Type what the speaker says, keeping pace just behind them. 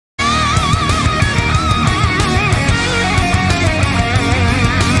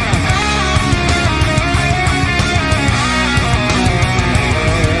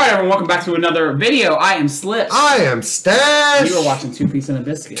welcome back to another video. I am Slips. I am Stash. You were watching Two Piece in a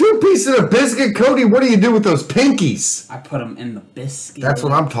Biscuit. Two Piece in a Biscuit? Cody, what do you do with those pinkies? I put them in the biscuit. That's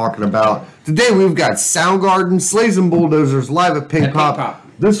what I'm talking about. Today we've got Soundgarden, Slays and Bulldozers live at Pinkpop.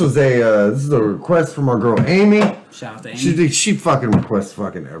 This was this is a request from our girl Amy. Shout out to Amy. She fucking requests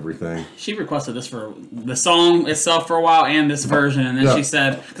fucking everything. She requested this for the song itself for a while and this version, and then she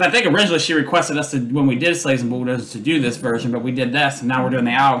said, because I think originally she requested us to, when we did Slays and Bulldozers, to do this version, but we did this, and now we're doing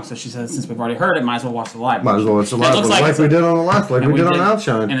the album. So she said, since we've already heard it, might as well watch the live. Might as well watch the live, like we did on the last, like we did on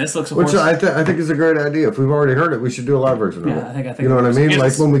Outshine. And this looks, which I think is a great idea. If we've already heard it, we should do a live version of it. I think you know what I mean?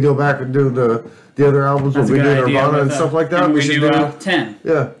 Like when we go back and do the other albums, when we do Nirvana and stuff like that, we should do 10.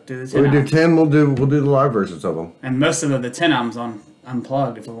 Yeah, do the 10 when we do 10, we'll do the live versions of them. And most of the 10 albums on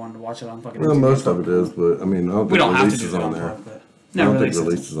Unplugged, if we wanted to watch it on fucking. Well, most of it is, but I mean, I don't think releases on there. I don't think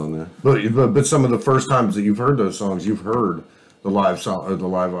releases on there. But some of the first times that you've heard those songs, you've heard the live song or the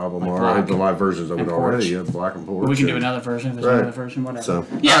live album or the live versions of it already. Yeah, Black and Porch. We can do another version if there's another version, whatever. So,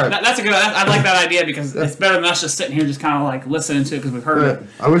 yeah, that's a good. I like that idea because it's better than us just sitting here just kind of like listening to it because we've heard it.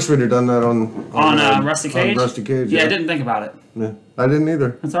 I wish we'd have done that on Rusty Cage. On Rusty Cage. Yeah, I didn't think about it. Yeah, I didn't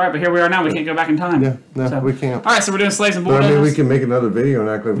either. That's all right, but here we are now. We can't go back in time. Yeah, no, we can't. All right, so we're doing Slays and Bulldozers. But I mean, we can make another video and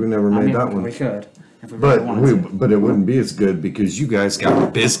act like we never made that one. We could. If we really wanted to. But it wouldn't be as good because you guys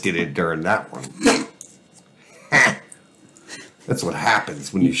got biscuited during that one. That's what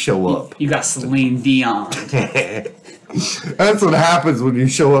happens when you show up. You got Celine Dion. That's what happens when you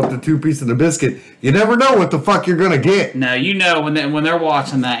show up to Two Piece in a Biscuit. You never know what the fuck you're gonna get. No, you know when they're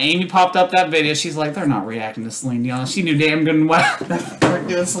watching that. Amy popped up that video. She's like, they're not reacting to Celine Dion. She knew damn good and well they're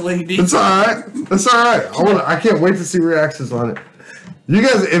doing Celine Dion. It's all right. That's all right. I can't wait to see reactions on it. You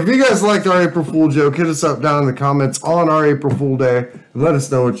guys, if you guys liked our April Fool joke, hit us up down in the comments on our April Fool Day and let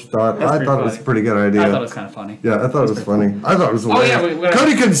us know what you thought. I thought it was a pretty good idea. I thought it was kind of funny. Yeah, I thought it was funny. I thought it was hilarious. Oh, yeah,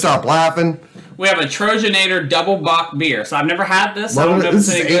 Cody couldn't stop laughing. We have a Trojanator double bock beer. So I've never had this. I don't know if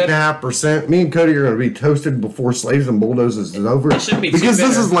this is 8.5%. Me and Cody are going to be toasted before Slaves and Bulldozers is over. It shouldn't be because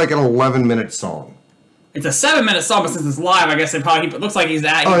this is like an 11-minute song. It's a 7-minute song, but since it's live, I guess they probably it looks like he's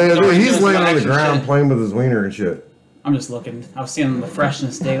that. Oh yeah, dude, he's laying on the ground playing with his wiener and shit. I'm just looking. I was seeing the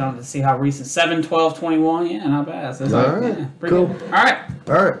freshness date on it to see how recent. 7/12/21. Yeah, not bad. So all right, yeah, pretty cool. Good. All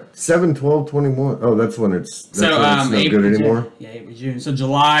right. 7/12/21. Oh, that's when it's. That's so when it's not April, good anymore. Yeah, April, June. So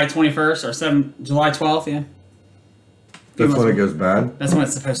July 21st or July 12th. Yeah. That's when it goes bad. That's when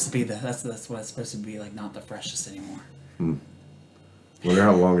it's supposed to be. That's what it's supposed to be like. Not the freshest anymore. Wonder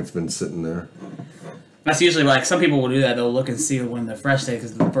how long it's been sitting there. That's usually like some people will do that. They'll look and see when the fresh date,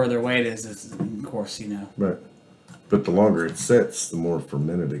 because the further away it is, it's, of course, you know. Right. But the longer it sits, the more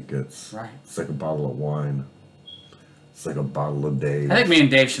fermented it gets. Right. It's like a bottle of wine. It's like a bottle of Dave. I think me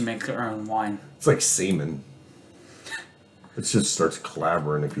and Dave should make our own wine. It's like semen. It just starts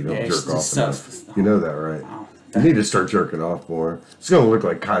clabbering if you don't jerk off enough. You know that, right? Oh, you need to start jerking off more. It's going to look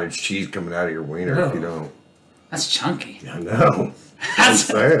like cottage cheese coming out of your wiener if you don't. That's chunky. I know. That's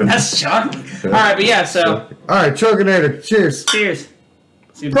chunky. All right, but yeah, so. All right, Chokinator. Cheers. Cheers.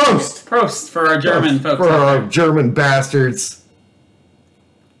 Prost! Prost for our German folks. For our German bastards.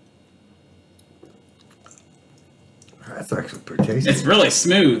 That's actually pretty tasty. It's really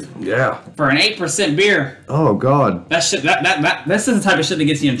smooth. Yeah. For an 8% beer. Oh God. That shit. This is the type of shit that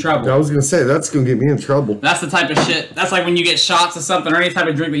gets you in trouble. I was gonna say that's gonna get me in trouble. That's the type of shit. That's like when you get shots of something or any type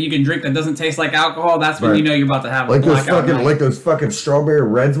of drink that you can drink that doesn't taste like alcohol. That's when you know you're about to have like those fucking strawberry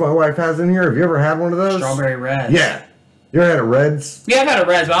reds my wife has in here. Have you ever had one of those? Strawberry reds. Yeah. You ever had a Reds? Yeah, I've had a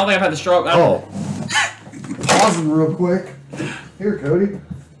Reds, but I don't think I've had the strawberry. Oh. Pausing real quick. Here, Cody.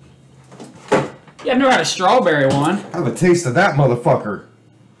 Yeah, I've never had a strawberry one. Have a taste of that motherfucker.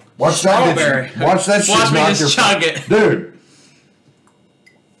 Watch strawberry. Watch that shit. Watch me just chug it. Dude.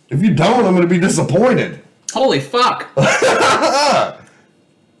 If you don't, I'm going to be disappointed. Holy fuck.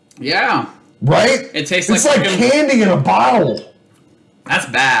 Yeah. Right? It tastes like... It's like candy in a bottle. That's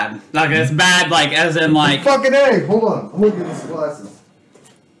bad. Like, it's bad, like, as in, like... Fucking A. Hold on. I'm looking at these glasses.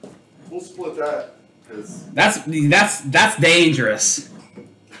 We'll split that. That's dangerous.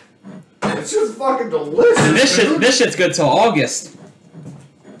 It's just fucking delicious. And this shit's good till August.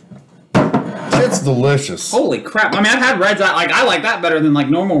 It's delicious. Holy crap. I mean, I've had Reds. I like that better than, like,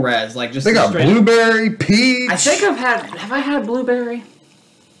 normal Reds. Like, just... They got blueberry, peach... I think Have I had blueberry?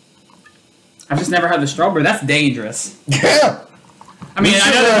 I've just never had the strawberry. That's dangerous. Yeah. I mean,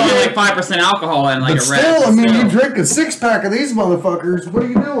 I know there's only like 5% alcohol in like a Red. Still, I mean, you drink a 6-pack of these motherfuckers. What are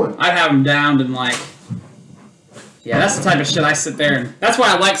you doing? I have them downed and like, yeah, that's the type of shit I sit there and. That's why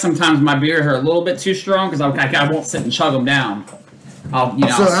I like sometimes my beers are a little bit too strong because I won't sit and chug them down.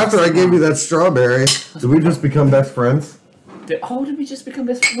 So after I gave you that strawberry, did we just become best friends? Did we just become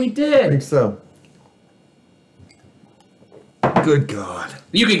this? We did. I think so. Good God.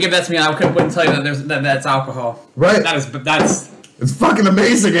 You could give that to me. I wouldn't tell you that that's alcohol. Right. That's. It's fucking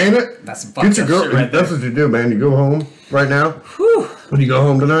amazing, ain't it? That's some fucking shit right there. That's what you do, man. You go home right now. Whew. When you go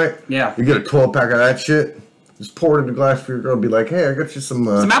home tonight, yeah, you get a 12-pack of that shit. Just pour it in a glass for your girl. Be like, hey, I got you some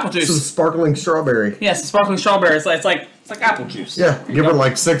apple juice, some sparkling strawberry. Yeah, some sparkling strawberry. It's like apple juice. Yeah, give her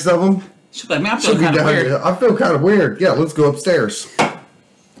like 6 of them. She's like, man, I feel kind of weird. I feel kind of weird. Yeah, let's go upstairs.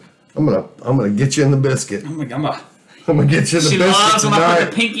 I'm gonna get you in the biscuit. I'm gonna get you in the biscuit. She loves when I put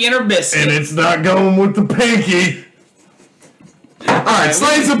the pinky in her biscuit, and it's not going with the pinky. All right,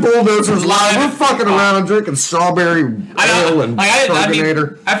 Slaves and Bulldozers live. We're fucking around drinking strawberry ale and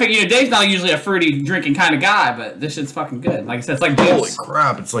Terminator. I figure Dave's not usually a fruity drinking kind of guy, but this shit's fucking good. Like I said, it's like juice. Holy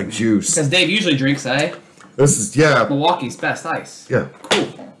crap, it's like juice. Because Dave usually drinks, This is, Milwaukee's best ice. Yeah.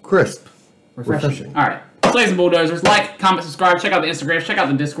 Cool. Crisp. Refreshing. All right. Slaves and Bulldozers. Like, comment, subscribe. Check out the Instagram. Check out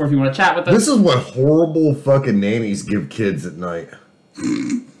the Discord if you want to chat with us. This is what horrible fucking nannies give kids at night.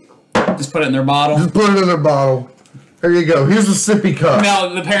 Just put it in their bottle. Just put it in their bottle. There you go. Here's a sippy cup.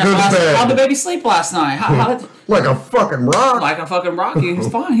 No, the parents asked, how'd the baby sleep last night? Like a fucking rock. Like a fucking rock. He's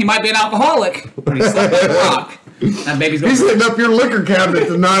fine. He might be an alcoholic, but he slept like a rock. That baby's going. He's hitting up your liquor cabinet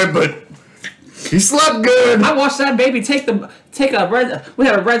tonight, but he slept good. I watched that baby take a red. We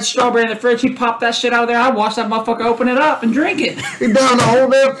had a red strawberry in the fridge. He popped that shit out of there. I watched that motherfucker open it up and drink it. He downed the whole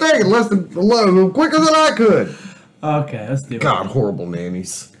damn thing in less than quicker than I could. Okay, let's do it. God, horrible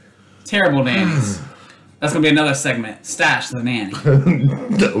nannies. Terrible nannies. That's going to be another segment. Stash the nanny.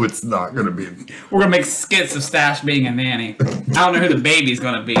 No, it's not going to be. We're going to make skits of Stash being a nanny. I don't know who the baby's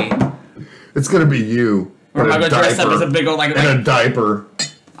going to be. It's going to be you. Or am I going to dress up as a big old... like a diaper.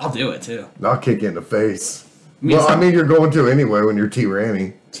 I'll do it, too. I'll kick you in the face. I mean, you're going to anyway when you're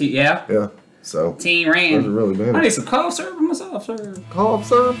T-Ranny. Yeah? Yeah. So. T-Ranny. Those are really bad. I need some cough syrup and my soft serve. Cough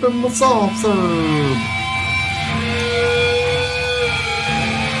syrup and my soft serve.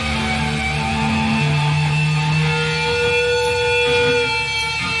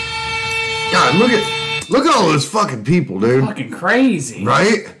 God, look at all those fucking people, dude. Fucking crazy.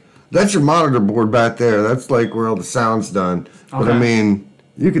 Right? That's your monitor board back there. That's like where all the sound's done. Okay. But I mean,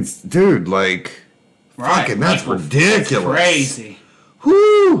 you could, dude, like, fucking, that's ridiculous. That's crazy.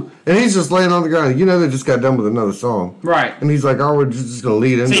 Whoo! And he's just laying on the ground. You know, they just got done with another song. Right. And he's like, oh, we're just going to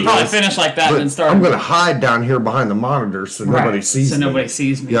lead into this. So you probably finish like that and start. I'm going to hide down here behind the monitor so nobody sees me. So nobody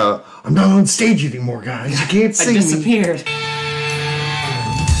sees me. Yeah. I'm not on stage anymore, guys. You can't see me. I disappeared.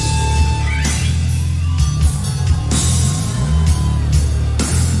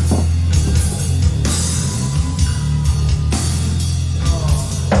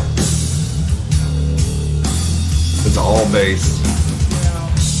 It's all bass.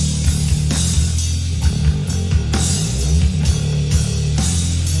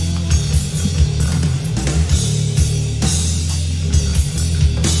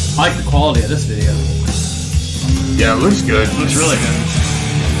 I like the quality of this video. Yeah, it looks good. It looks really good.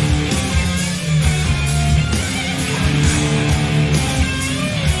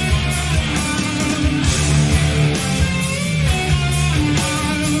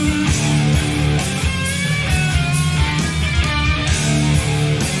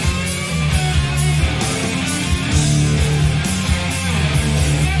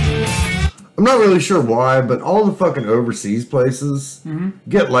 I'm not really sure why, but all the fucking overseas places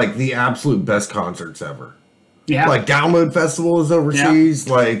get like the absolute best concerts ever. Yeah. Like Download Festival is overseas.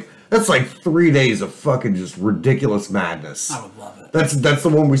 Yeah. Like that's like 3 days of fucking just ridiculous madness. I would love it. That's the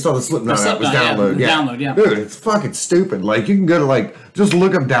one we saw the Slipknot at was Download. Yeah. Download, yeah. Dude, it's fucking stupid. Like you can go to like just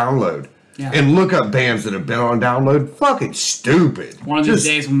look up Download. Yeah. And look up bands that have been on Download. Fucking stupid. One of these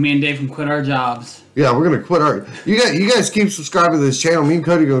days when me and Dave can quit our jobs. Yeah, we're gonna quit our. You guys keep subscribing to this channel. Me and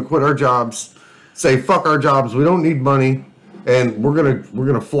Cody are gonna quit our jobs. Say fuck our jobs. We don't need money, and we're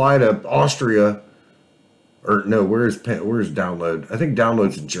gonna fly to Austria. Or no, where's Download? I think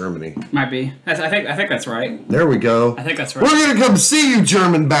Download's in Germany. Might be. I think that's right. There we go. I think that's right. We're gonna come see you,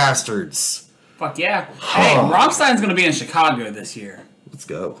 German bastards. Fuck yeah! Hey, Rammstein's gonna be in Chicago this year. Let's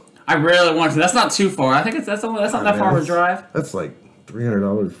go. I really want to. That's not too far. I think that's not that far of a drive. That's like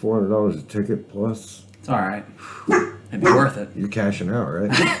 $300, $400 a ticket plus. It's all right. It'd be worth it. You're cashing out, right?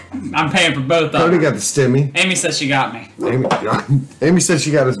 I'm paying for both of them. Cody got the stimmy. Amy says she got me. Amy said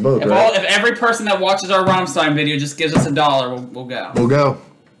she got us both, right? If every person that watches our Rammstein video just gives us $1, we'll go. We'll go.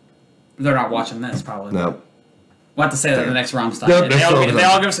 They're not watching this, probably. No. We'll have to say that in the next Rammstein. Yep, if they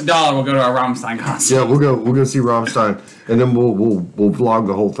all give us $1, we'll go to our Rammstein concert. Yeah, we'll go see Rammstein, and then we'll vlog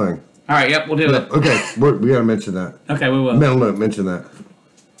the whole thing. All right, yep, we'll do it. Okay, we gotta mention that. Okay, we will. Mental note, mention that.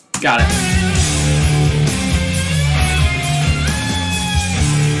 Got it.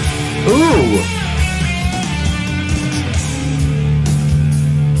 Ooh.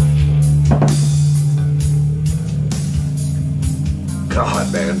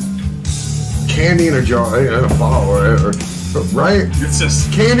 God, man. Candy in a jar, in a bottle, right? It's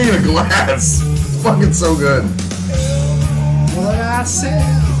just candy in a glass. It's fucking so good. What I said.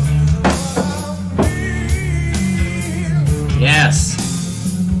 Yes.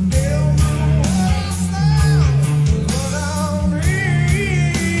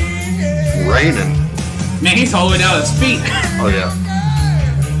 Raining. Man, he's all the way down his feet. Oh, yeah.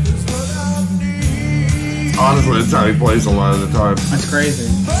 Honestly, that's how he plays a lot of the time. That's crazy.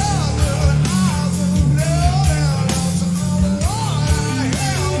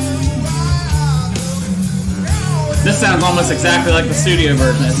 This sounds almost exactly like the studio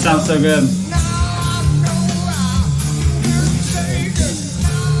version. It sounds so good.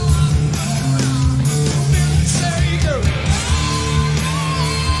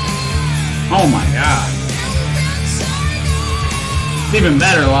 Oh my god. It's even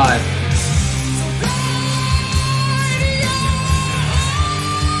better live.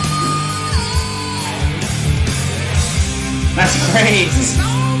 That's great.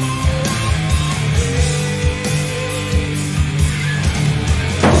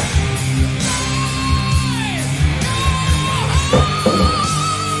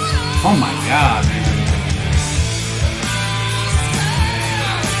 Oh my god, man.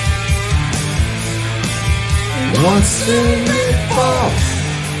 Once in the fall.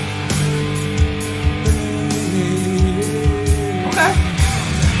 Okay.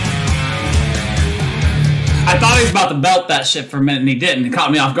 I thought he was about to belt that shit for a minute and he didn't. It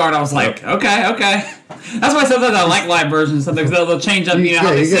caught me off guard. I was like, okay. That's why sometimes I like live versions. Sometimes they'll change up, you know,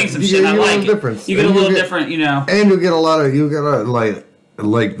 how they sing some shit. I like it. You get a little different, you know. And you get a lot of,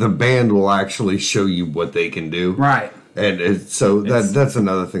 like the band will actually show you what they can do. Right. And so that's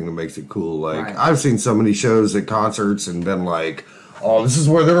another thing that makes it cool. Like, right. I've seen so many shows at concerts and been like, oh, this is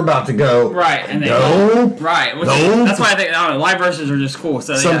where they're about to go. Right. And right. That's why I think live versions are just cool.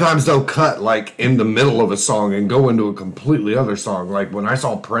 So sometimes they'll cut like in the middle of a song and go into a completely other song. Like when I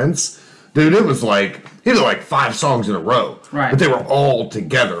saw Prince, dude, it was like he did like 5 songs in a row. Right. But they were all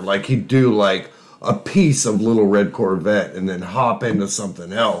together. Like he'd do like a piece of Little Red Corvette and then hop into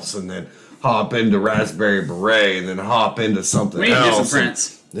something else and then hop into Raspberry Beret and then hop into something else. We need to do some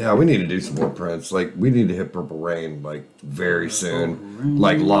Prince. Yeah, we need to do some more Prince. Like, we need to hit Purple Rain, like, very soon.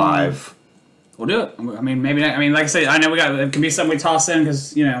 Like, live. We'll do it. I mean, maybe not. I mean, like I said, I know it can be something we toss in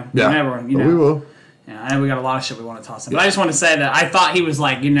because, you know, whenever, you know. We will. Yeah, I know we got a lot of shit we want to toss in. But I just want to say that I thought he was,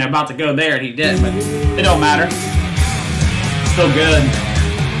 like, you know, about to go there and he did, but it don't matter. Still good.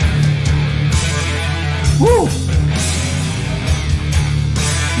 Woo!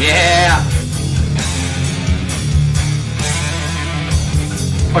 Yeah!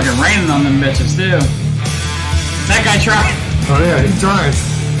 Fucking raining on them bitches, too. That guy tried. Oh, yeah, he's trying.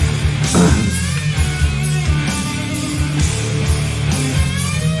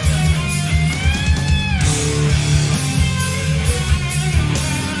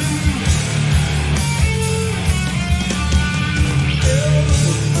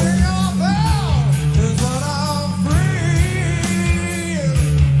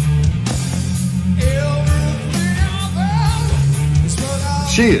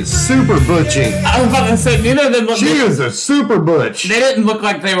 She is super butchy. I was about to say, neither of them look. She is a super butch. They didn't look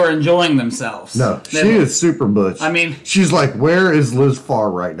like they were enjoying themselves. No, she is super butch. I mean, she's like, where is Liz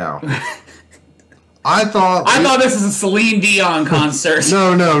Pharr right now? I thought this is a Celine Dion concert.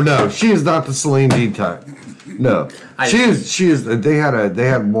 No. She is not the Celine Dion type. No, she is. They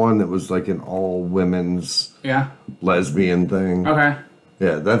had one that was like an all women's lesbian thing. Okay.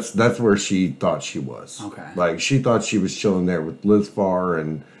 Yeah, that's where she thought she was. Okay. Like she thought she was chilling there with Liz Pharr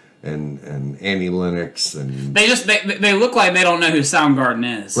and Annie Lennox and they look like they don't know who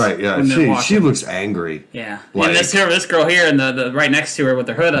Soundgarden is. Right, yeah. She looks angry. Yeah. Like, and this girl here and the right next to her with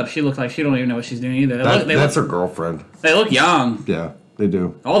her hood up, she looks like she don't even know what she's doing either. That's her girlfriend. They look young. Yeah, they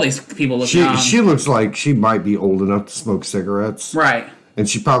do. All these people look young. She looks like she might be old enough to smoke cigarettes. Right. And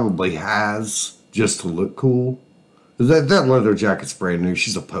she probably has just to look cool. That leather jacket's brand new.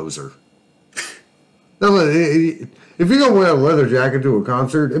 She's a poser. If you're going to wear a leather jacket to a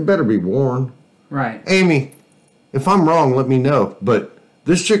concert, it better be worn. Right. Amy, if I'm wrong, let me know. But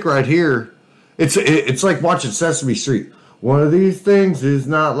this chick right here, it's like watching Sesame Street. One of these things is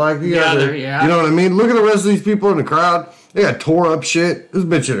not like the other. Yeah. You know what I mean? Look at the rest of these people in the crowd. They got tore up shit. This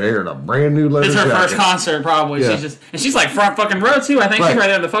bitch in here in a brand new leather jacket. It's her first concert, probably. Yeah. She's like front fucking row too. I think she's right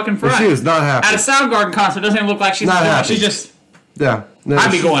there in the fucking front. And she is not happy. At a Soundgarden concert, doesn't even look like she's not happy. She just. Yeah. No,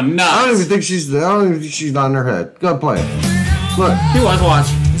 I'd be going nuts. I don't even think she's nodding her head. Go play it. Look. She was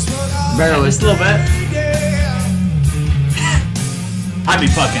watching. Barely. Just a little bit. I'd be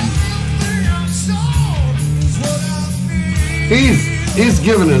fucking. He's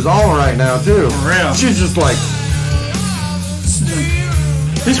giving his all right now too. For real. She's just like,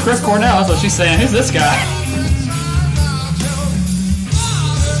 who's Chris Cornell? That's what she's saying. Who's this guy?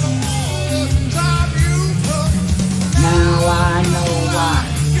 Now I know why.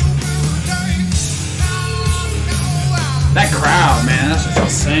 That crowd, man, that's just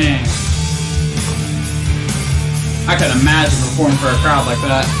insane. I couldn't imagine performing for a crowd like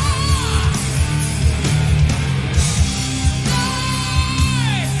that.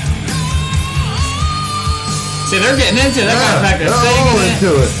 See, they're getting into it. They're going back there singing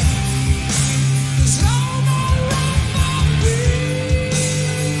into it.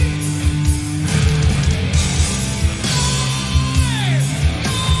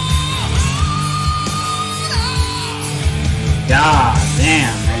 God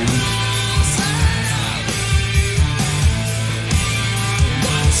damn, man.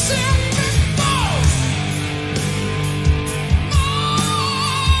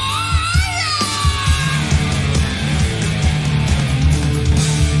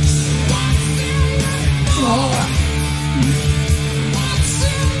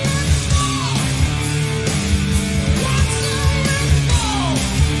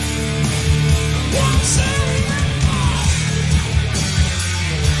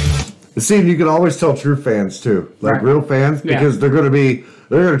 See, you can always tell true fans too, like right. real fans, because they're going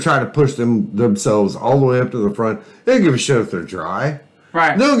to try to push themselves all the way up to the front. They don't give a shit if they're dry.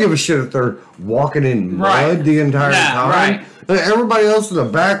 Right. They don't give a shit if they're walking in mud the entire time. Right. Everybody else in the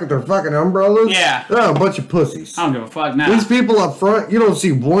back with their fucking umbrellas. Yeah. They're a bunch of pussies. I don't give a fuck now. These people up front, you don't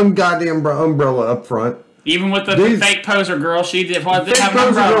see one goddamn umbrella up front. Even with the fake poser girl, she didn't have an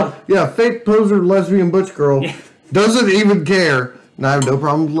umbrella. Girl, yeah, fake poser lesbian butch girl doesn't even care. And I have no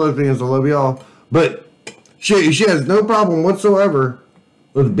problem with lesbians. I love y'all. But she has no problem whatsoever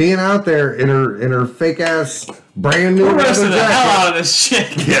with being out there in her fake ass brand new leather jacket. The hell out of this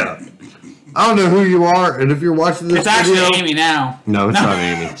shit. Yeah. I don't know who you are, and if you're watching this video, it's actually Amy now. No, it's not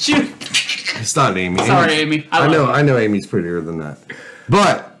Amy. It's not Amy. Sorry, Amy. I know Amy's prettier than that.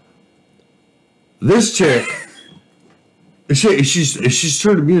 But this chick, she's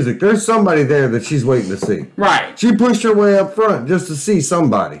true to music. There's somebody there that she's waiting to see. Right. She pushed her way up front just to see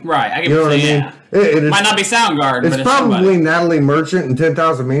somebody. Right. I get what you mean. It might not be Soundgarden, but it's probably somebody. Natalie Merchant and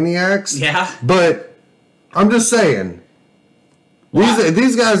 10,000 Maniacs. Yeah. But I'm just saying,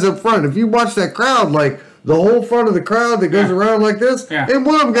 these guys up front, if you watch that crowd, like the whole front of the crowd that goes around like this, and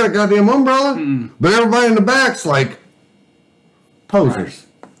one of them got a goddamn umbrella, but everybody in the back's like posers.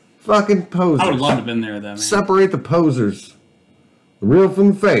 Right. Fucking posers. I would love to have been there, though, man. Separate the posers. The real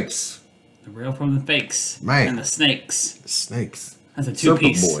from the fakes. The real from the fakes. Man. And the snakes. Snakes. That's a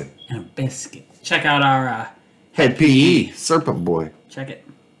two-piece. Serpent Boy. And a biscuit. Check out our Head PE. Serpent Boy. Check it.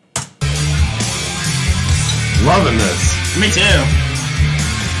 Loving this. Me too.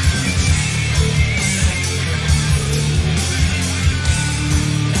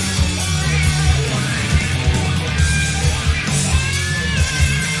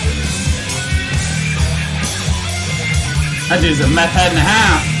 That dude's a meth head and a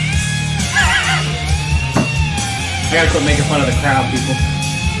half. I gotta quit making fun of the crowd, people.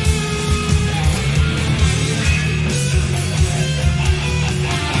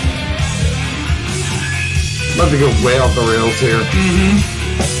 About to go way off the rails here.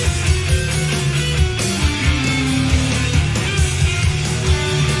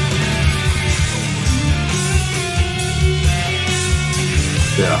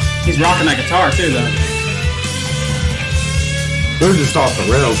 Yeah. He's rocking that guitar too, though. They're just off the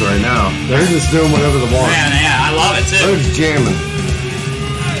rails right now. They're just doing whatever they want. Man, yeah, I love it too. They're just jamming.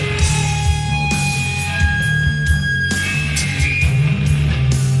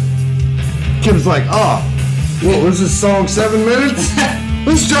 Kim's like, oh, what was this song, 7 minutes?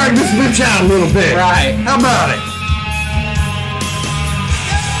 Let's drag this bitch out a little bit. Right. How about it?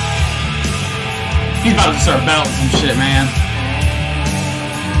 He's about to start belting some shit, man.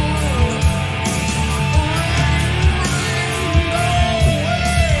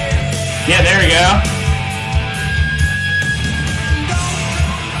 Yeah, there we go.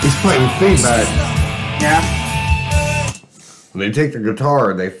 He's playing feedback. Yeah. When they take the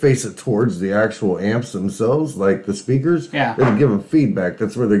guitar and they face it towards the actual amps themselves, like the speakers, it'll give them feedback.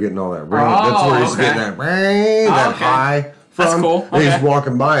 That's where they're getting all that ring. That's where he's getting that ring, that high from. That's cool. And he's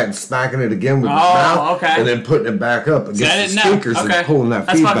walking by it and smacking it again with his mouth, and then putting it back up against the speakers and pulling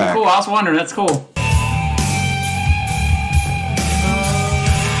that feedback. That's fucking cool. I was wondering. That's cool.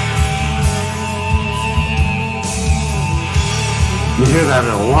 You hear that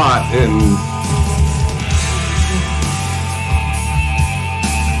a lot in.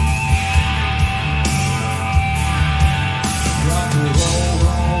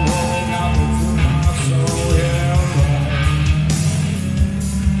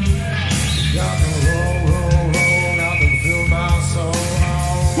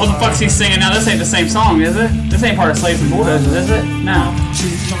 What the fuck's he singing now? This ain't the same song, is it? This ain't part of Slaves and Bulldozers, is it? No.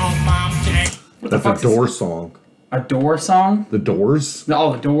 That's a Doors song. A Doors song? The Doors?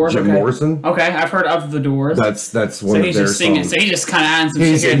 Oh, the Doors. Jim Morrison. Okay, I've heard of the Doors. That's one of their songs. So he just kind of adds some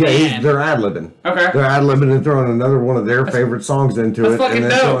shit here at the end. They're ad-libbing. Okay. They're ad-libbing and throwing another one of their favorite songs into it. That's fucking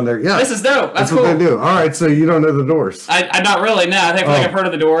dope. This is dope. That's cool. What they do. All right, so you don't know the Doors. I not really, no. I think I've heard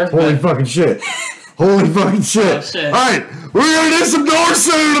of the Doors. Holy fucking shit. Holy fucking shit. Oh, shit. All right, we're going to do some Doors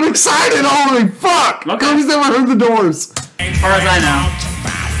soon. I'm excited. Holy fuck. Okay. Nobody's never heard the Doors. As far as I know.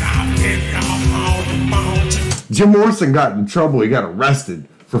 Jim Morrison got in trouble. He got arrested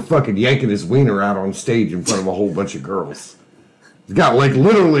for fucking yanking his wiener out on stage in front of a whole bunch of girls. He got like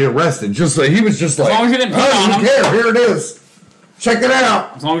literally arrested. Just like he was just like, as long as he didn't pee on him. Care. Here it is. Check it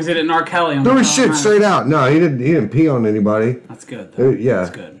out. As long as he didn't R. Kelly on him. There was shit straight out. No, he didn't pee on anybody. That's good. Though. Yeah, that's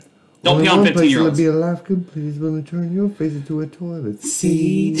good. Don't pee on 15-year-olds. Be a life good, please. Let me turn your face into a toilet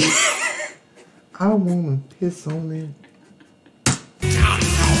seat. I wanna piss on it.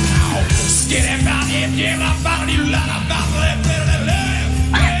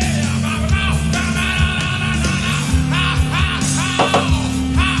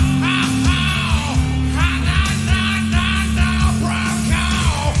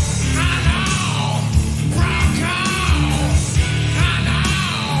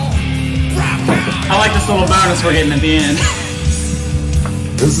 I like this little bonus we're getting at the end.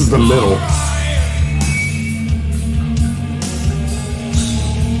 This is the middle.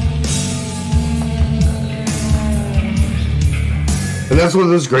 And that's one of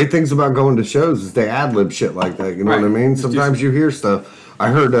those great things about going to shows is they ad-lib shit like that. You know what I mean? Sometimes you hear stuff. I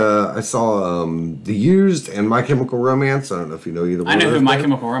heard, I saw The Used and My Chemical Romance. I don't know if you know either one. I know who My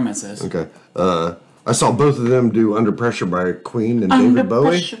Chemical Romance is. Okay. I saw both of them do Under Pressure by Queen and David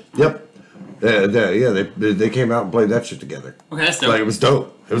Bowie. Yep. They came out and played that shit together. Okay, that's dope. Like, it was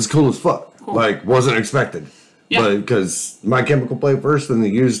dope. It was cool as fuck. Cool. Like, wasn't expected. Yeah. But because My Chemical played first, and The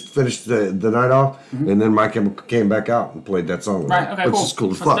Used finished the night off, and then My Chemical came back out and played that song. Right, okay, which cool. Is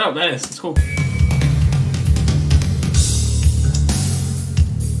cool as that's fuck. Dope. That is. It's cool.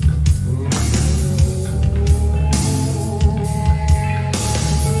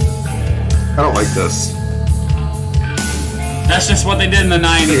 I don't like this. That's just what they did in the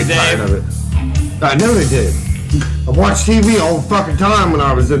 90s, Dave. Tired of it. I know they did. I watched TV all the fucking time when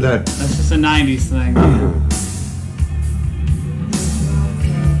I was in that. That's just a 90s thing.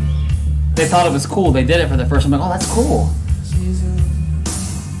 They thought it was cool. They did it for the first time. I'm like, oh, that's cool.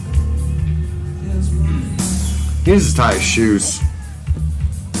 He needs to tie his shoes.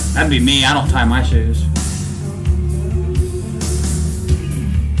 That'd be me. I don't tie my shoes.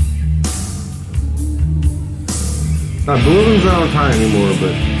 Now, balloons I don't tie anymore,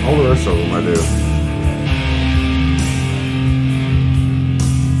 but all the rest of them I do.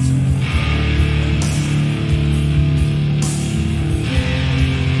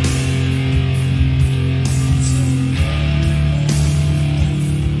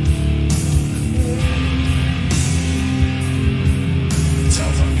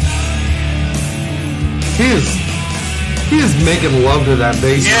 He is making love to that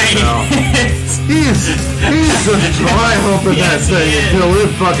bass right now. He is just dry humping that thing until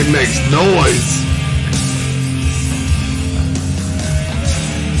it fucking makes noise.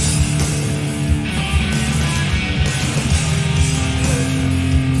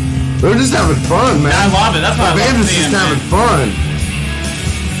 They're just having fun, man. I love it. That's why the band is just having fun.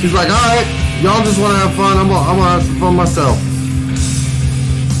 He's like, all right, y'all just want to have fun. I'm gonna have some fun myself.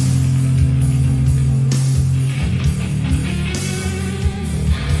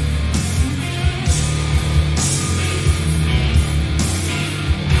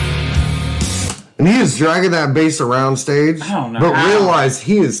 And he is dragging that bass around stage. I don't know but how. realize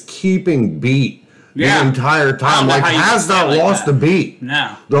he is keeping beat the entire time. Like, has not lost a beat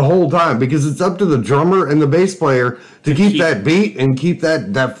the whole time. Because it's up to the drummer and the bass player to keep that beat and keep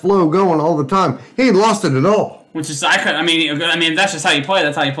that flow going all the time. He ain't lost it at all. Which is, I mean, that's just how you play.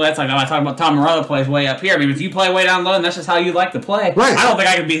 That's how you play. That's like I talk about Tom Morello plays way up here. I mean, if you play way down low, and that's just how you like to play. Right. I don't think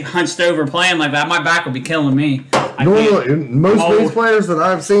I could be hunched over playing like that. My back would be killing me. Normally, most bass players that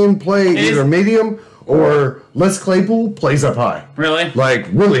I've seen play either medium Or Les Claypool plays up high. Really? Like,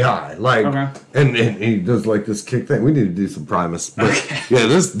 really high. Like, okay. And he does, like, this kick thing. We need to do some Primus. But, yeah,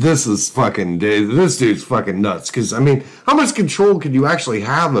 this is fucking... This dude's fucking nuts. Because, I mean, how much control can you actually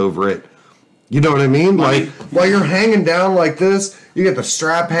have over it? You know what I mean? Like, while you're hanging down like this, you get the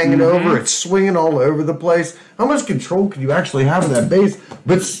strap hanging over, it's swinging all over the place. How much control can you actually have in that bass,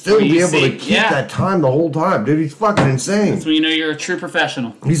 but still be able to keep that time the whole time? Dude, he's fucking insane. That's when you know you're a true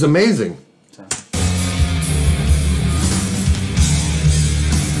professional. He's amazing. So.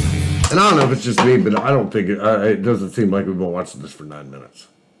 And I don't know if it's just me, but I don't think it doesn't seem like we've been watching this for 9 minutes.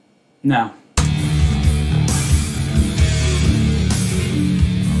 No.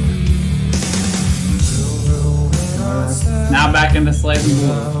 Now back into Slaves and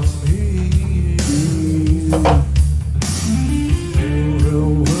Bulldozers.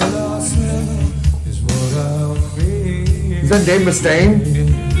 Is that Dave Mustaine?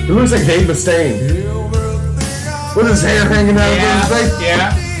 It looks like Dave Mustaine. With his hair hanging out of his face.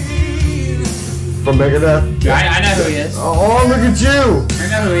 Yeah. From Megadeth? Yeah, I know who he is. Oh, look at you. I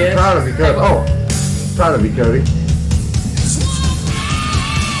know who he is. Proud of you, Cody. Oh, proud of you, Cody.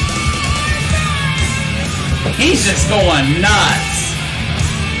 He's just going nuts.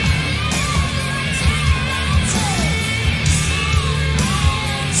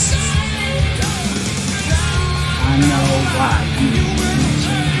 I know why.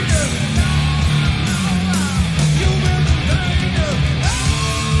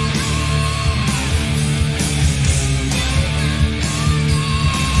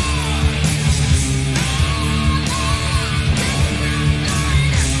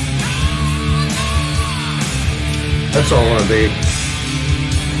 That's all I want to be.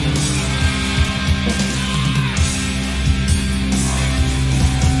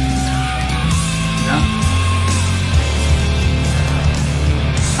 Yeah.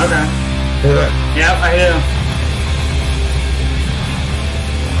 Okay. Hear that? Yep, I do.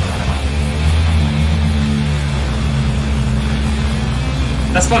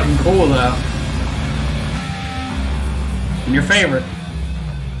 That's fucking cool, though. And your favorite?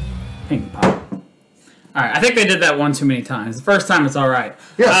 Pinkpop. Alright, I think they did that one too many times. The first time it's alright.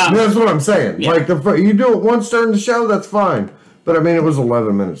 Yeah, that's what I'm saying. Yeah. Like, you do it once during the show, that's fine. But, I mean, it was an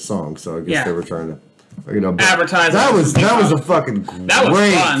 11-minute song, so I guess they were trying to, advertise. That was a fucking great. That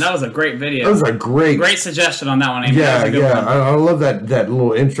was fun. That was a great video. That was a great suggestion on that one, Amy. Yeah, I love that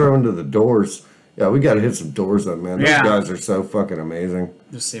little intro into the Doors. Yeah, we got to hit some Doors up, man. Those guys are so fucking amazing.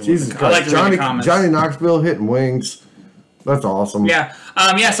 Jesus Christ. Johnny Knoxville hitting Wings. That's awesome. Yeah.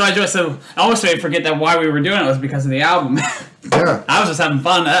 So I almost made forget that why we were doing it was because of the album. Yeah. I was just having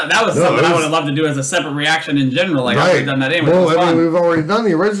fun. That was something I would have loved to do as a separate reaction in general. Like, I've already done that anyway. Well, I mean, we've already done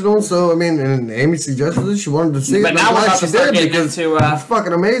the original, so, I mean, and Amy suggested it. She wanted to see it. But now we're about to start getting into... it's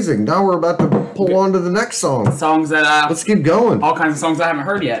fucking amazing. Now we're about to pull on to the next song. Songs that... let's keep going. All kinds of songs I haven't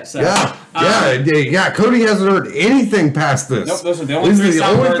heard yet, so... Yeah. Cody hasn't heard anything past this. Nope, those are the only three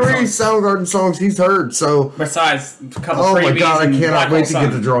Soundgarden songs he's heard, so... Besides a couple Oh my god, I cannot wait to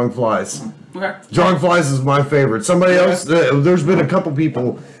get to Drawing Flies. Okay. Drawing Flies is my favorite. Somebody else, there's been a couple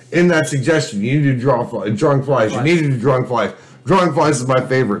people in that suggestion. You need to do Drawing Flies. You need to do Drawing Flies. Drawing Flies is my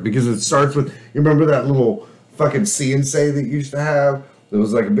favorite because it starts with, you remember that little fucking see and say that you used to have? There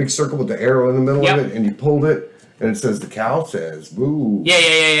was like a big circle with the arrow in the middle of it, and you pulled it, and it says, the cow says, woo.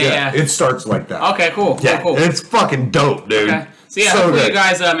 Yeah. It starts like that. Okay, cool. Yeah, cool. It's fucking dope, dude. Okay. So hopefully you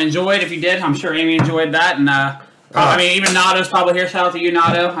guys enjoyed. If you did, I'm sure Amy enjoyed that, and I mean, even Nado's probably here. Shout out to you,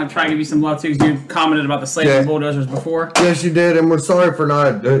 Nado. I'm trying to give you some love, too, because you commented about the Slaves and Bulldozers before. Yes, you did, and we're sorry for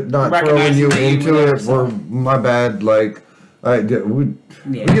not throwing you into it. My bad. Like, we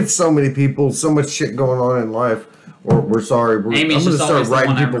get so many people, so much shit going on in life. We're sorry. I'm going to start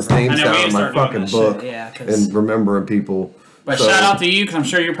writing people's names down in my fucking book and remembering people. But shout out to you, because I'm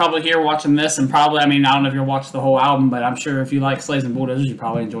sure you're probably here watching this, and probably, I mean, I don't know if you're watching the whole album, but I'm sure if you like Slaves and Bulldozers, you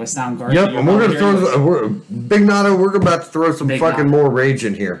probably enjoy Soundgarden. Yep, and we're going to throw, Big Nado, we're about to throw some fucking more rage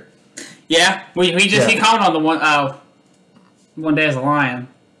in here. Yeah, he commented on the One Day as a Lion.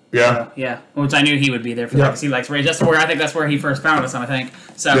 Yeah. Which I knew he would be there for that, because he likes rage. I think that's where he first found us, I think.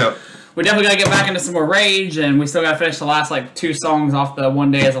 So, we definitely got to get back into some more rage, and we still got to finish the last, 2 songs off the One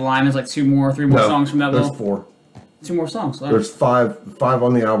Day as a Lion. There's, 3 more songs from that there's 4. 2 more songs. There's 5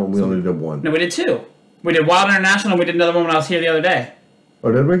 on the album. We only did 1. No, we did 2. We did Wild International, and we did another one when I was here the other day.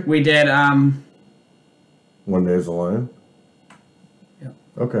 Oh, did we? We did, One Day as a Lion? Yeah.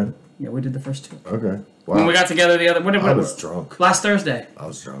 Okay. Yeah, we did the first 2. Okay. When we got together the other... I was drunk. Last Thursday. I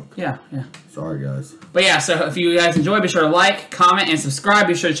was drunk. Yeah. Sorry, guys. But yeah, so if you guys enjoy, be sure to like, comment, and subscribe.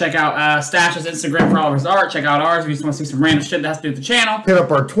 Be sure to check out Stash's Instagram for all of his art. Check out ours if you just want to see some random shit that has to do with the channel. Hit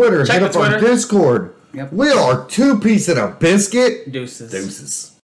up our Twitter. Hit up our Discord. Yep. We are 2 pieces of biscuit. Deuces.